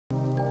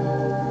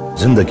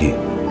जिंदगी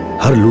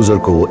हर लूजर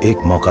को वो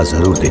एक मौका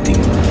जरूर देती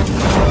है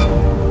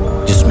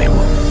जिसमें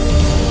वो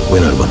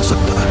विनर बन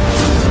सकता है।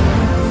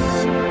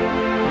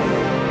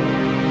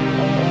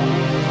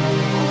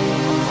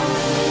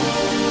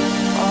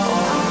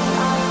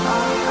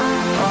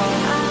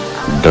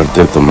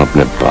 डरते तुम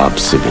अपने बाप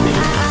से भी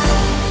नहीं।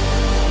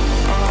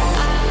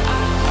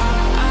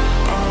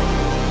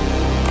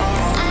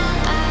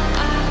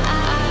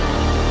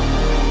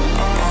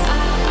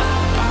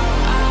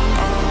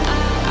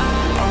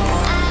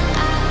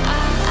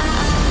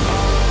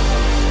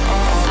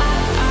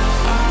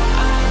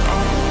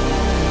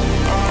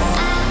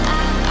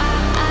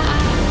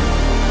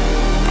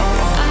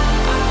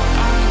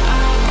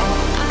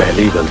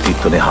 पहली गलती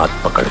तूने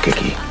हाथ पकड़ के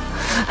की,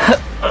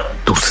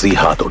 दूसरी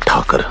हाथ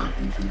उठाकर,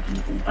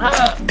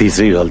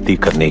 तीसरी गलती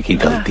करने की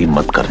गलती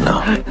मत करना,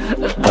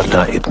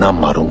 वरना इतना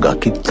मारूंगा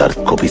कि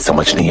दर्द को भी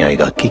समझ नहीं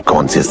आएगा कि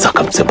कौन से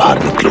जख्म से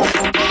बाहर निकलूं।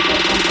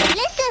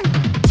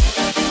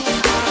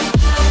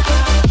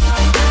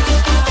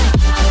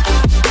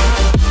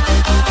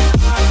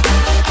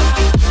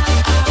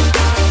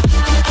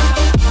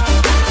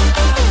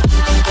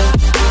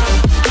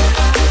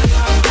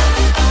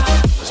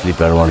 असली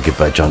पहलवान की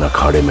पहचान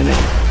अखाड़े में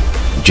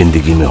नहीं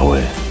जिंदगी में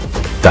होए,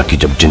 ताकि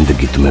जब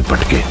जिंदगी तुम्हें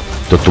पटके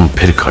तो तुम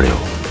फिर खड़े हो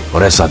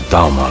और ऐसा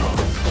दांव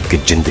मारो कि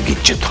जिंदगी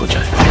चित हो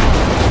जाए।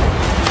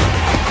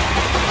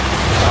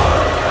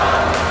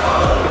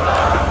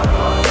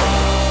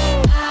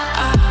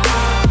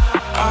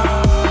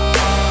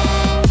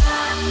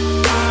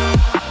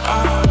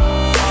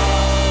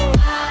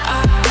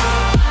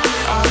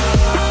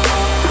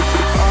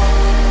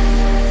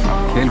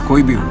 खेल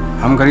कोई भी हो,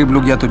 हम गरीब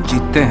लोग या तो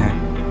जीतते हैं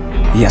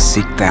या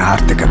सीखते हैं,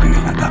 हारते कभी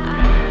नहीं आता।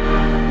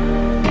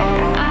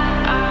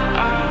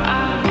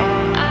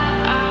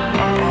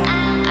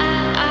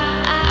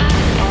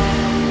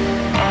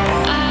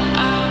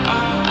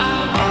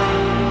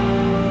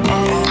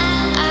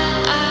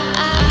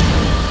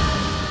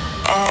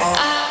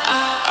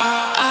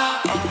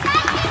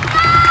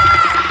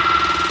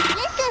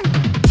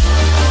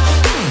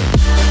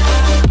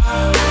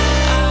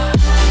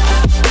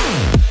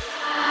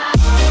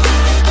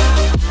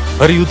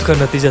 हर युद्ध का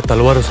नतीजा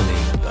तलवारों से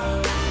नहीं होता,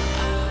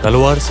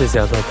 तलवार से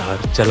ज्यादा धार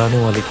चलाने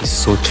वाले की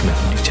सोच में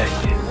होनी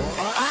चाहिए।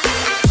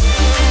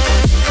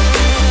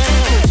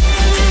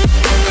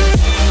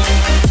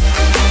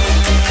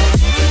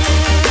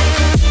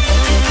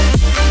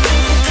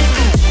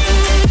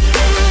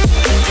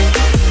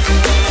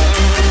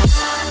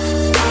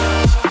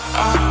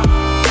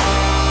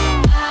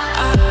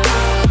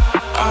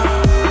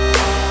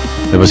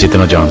 मैं बस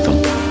इतना जानता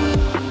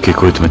हूं कि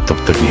कोई तुम्हें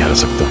तब तक नहीं हरा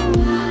सकता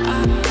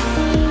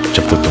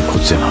जब तक तुम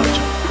खुद से ना हार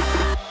जाओ।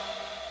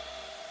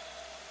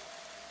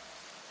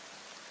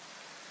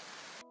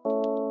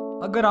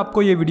 अगर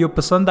आपको ये वीडियो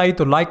पसंद आई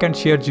तो लाइक एंड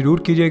शेयर जरूर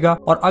कीजिएगा,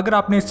 और अगर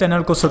आपने इस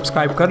चैनल को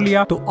सब्सक्राइब कर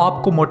लिया तो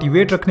आपको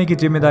मोटिवेट रखने की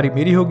जिम्मेदारी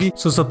मेरी होगी,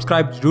 सो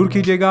सब्सक्राइब जरूर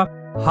कीजिएगा।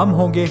 हम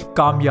होंगे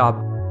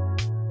कामयाब।